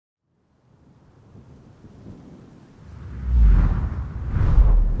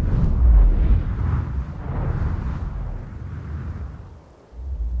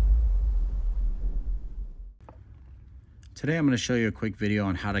Today I'm going to show you a quick video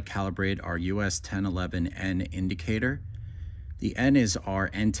on how to calibrate our US 1011N indicator. The N is our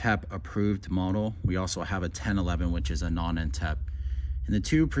NTEP approved model. We also have a 1011 which is a non-NTEP. And the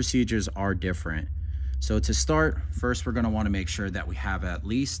two procedures are different. So to start, first we're going to want to make sure that we have at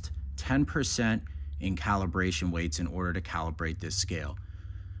least 10% in calibration weights in order to calibrate this scale.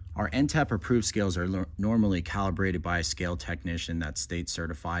 Our NTEP approved scales are normally calibrated by a scale technician that's state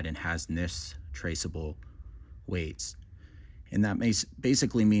certified and has NIST traceable weights. And that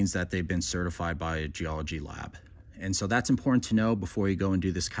basically means that they've been certified by a geology lab. And so that's important to know before you go and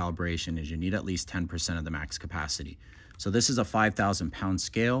do this calibration, is you need at least 10% of the max capacity. So this is a 5,000 pound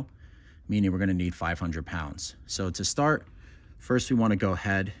scale, meaning we're gonna need 500 pounds. So to start, first we wanna go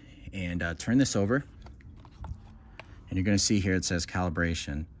ahead and turn this over. And you're gonna see here it says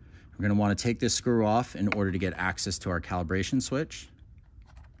calibration. We're gonna wanna take this screw off in order to get access to our calibration switch.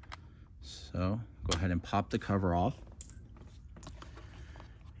 So go ahead and pop the cover off.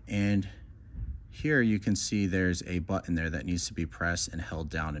 And here you can see there's a button there that needs to be pressed and held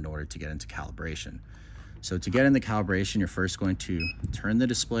down in order to get into calibration. So to get into calibration, you're first going to turn the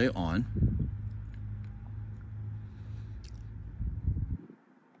display on.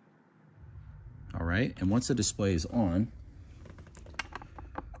 All right, and once the display is on,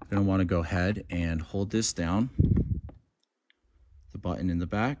 you're going to want to go ahead and hold this down, the button in the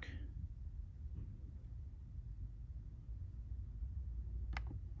back.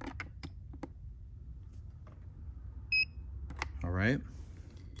 All right,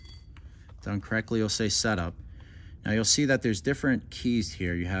 done correctly, you'll say setup. Now you'll see that there's different keys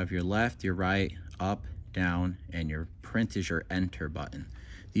here. You have your left, your right, up, down, and your print is your enter button.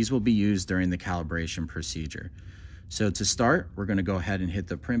 These will be used during the calibration procedure. So to start, we're gonna go ahead and hit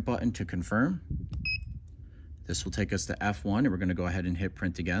the print button to confirm. This will take us to F1, and we're gonna go ahead and hit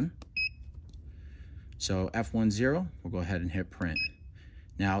print again. So F10, we'll go ahead and hit print.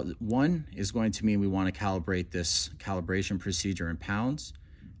 Now, 1 is going to mean we want to calibrate this calibration procedure in pounds.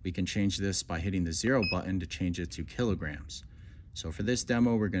 We can change this by hitting the 0 button to change it to kilograms. So for this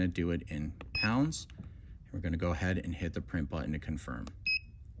demo, we're going to do it in pounds. We're going to go ahead and hit the print button to confirm.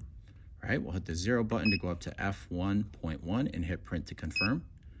 All right, we'll hit the 0 button to go up to F1.1 and hit print to confirm.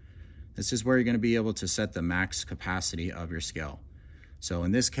 This is where you're going to be able to set the max capacity of your scale. So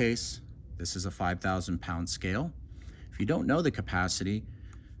in this case, this is a 5,000 pound scale. If you don't know the capacity,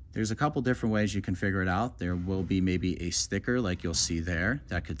 there's a couple different ways you can figure it out. There will be maybe a sticker like you'll see there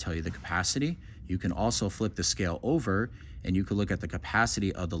that could tell you the capacity. You can also flip the scale over and you can look at the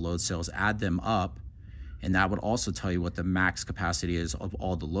capacity of the load cells, add them up, and that would also tell you what the max capacity is of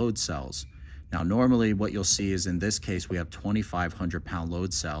all the load cells. Now, normally what you'll see is in this case, we have 2,500 pound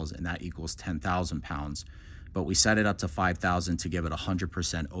load cells and that equals 10,000 pounds, but we set it up to 5,000 to give it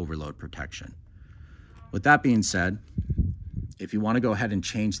 100% overload protection. With that being said, if you want to go ahead and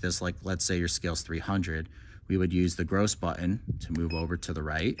change this, like let's say your scale's 300, we would use the gross button to move over to the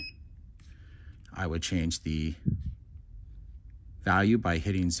right. I would change the value by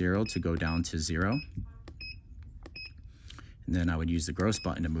hitting 0 to go down to 0. And then I would use the gross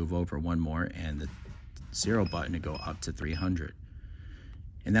button to move over one more and the 0 button to go up to 300.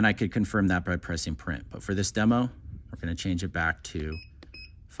 And then I could confirm that by pressing print. But for this demo, we're going to change it back to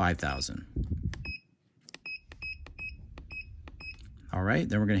 5,000. All right,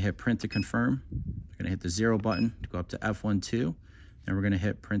 then we're gonna hit print to confirm. We're gonna hit the 0 button to go up to F12, then we're gonna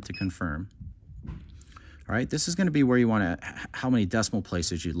hit print to confirm. All right, this is gonna be where you wanna, how many decimal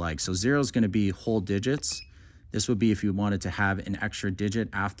places you'd like. So 0 is gonna be whole digits. This would be if you wanted to have an extra digit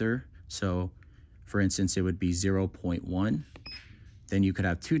after. So for instance, it would be 0.1. Then you could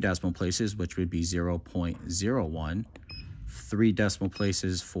have 2 decimal places, which would be 0.01, 3 decimal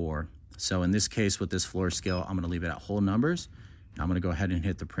places, 4. So in this case, with this floor scale, I'm gonna leave it at whole numbers. Now I'm going to go ahead and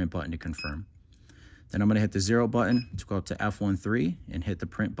hit the print button to confirm. Then I'm going to hit the 0 button to go up to F13 and hit the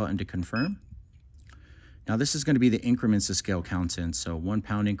print button to confirm. Now this is going to be the increments the scale counts in. So 1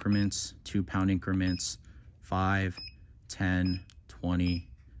 pound increments, 2 pound increments, 5, 10, 20,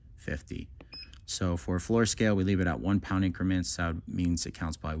 50. So for a floor scale, we leave it at 1 pound increments. That means it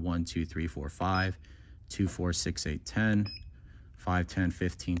counts by 1, 2, 3, 4, 5, 2, 4, 6, 8, 10, 5, 10,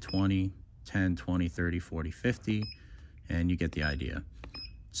 15, 20, 10, 20, 30, 40, 50. And you get the idea.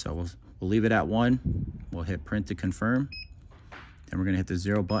 So we'll leave it at 1. We'll hit print to confirm. Then we're going to hit the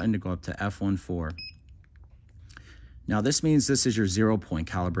 0 button to go up to F14. Now this means this is your 0 point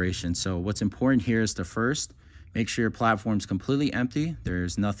calibration. So what's important here is to first make sure your platform's completely empty.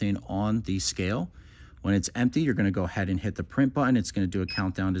 There's nothing on the scale. When it's empty, you're going to go ahead and hit the print button. It's going to do a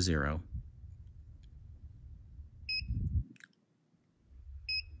countdown to 0.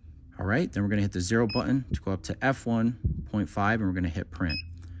 All right, then we're gonna hit the 0 button to go up to F1.5 and we're gonna hit print.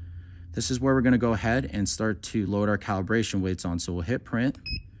 This is where we're gonna go ahead and start to load our calibration weights on. So we'll hit print,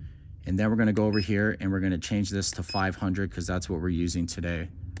 and then we're gonna go over here and we're gonna change this to 500 because that's what we're using today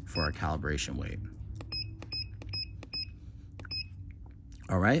for our calibration weight.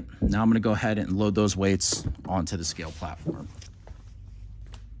 All right, now I'm gonna go ahead and load those weights onto the scale platform.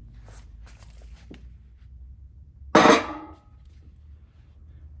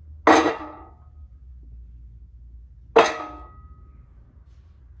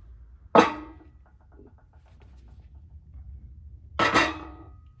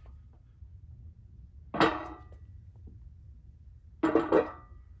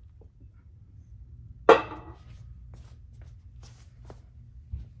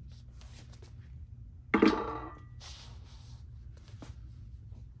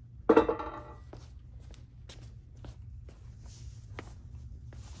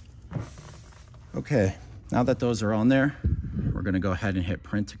 Okay, now that those are on there, we're gonna go ahead and hit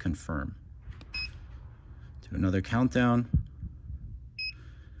print to confirm. Do another countdown.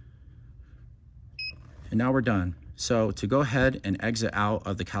 And now we're done. So to go ahead and exit out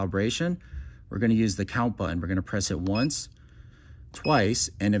of the calibration, we're gonna use the count button. We're gonna press it once, twice,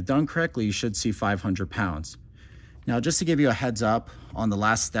 and if done correctly, you should see 500 pounds. Now, just to give you a heads up on the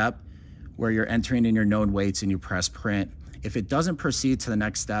last step where you're entering in your known weights and you press print, if it doesn't proceed to the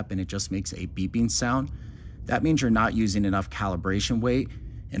next step and it just makes a beeping sound, that means you're not using enough calibration weight,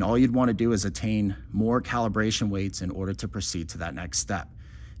 and all you'd want to do is attain more calibration weights in order to proceed to that next step.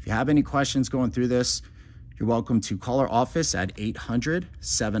 If you have any questions going through this, you're welcome to call our office at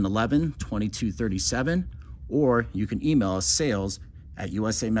 800-711-2237, or you can email us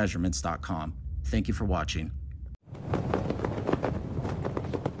sales@usameasurements.com. Thank you for watching.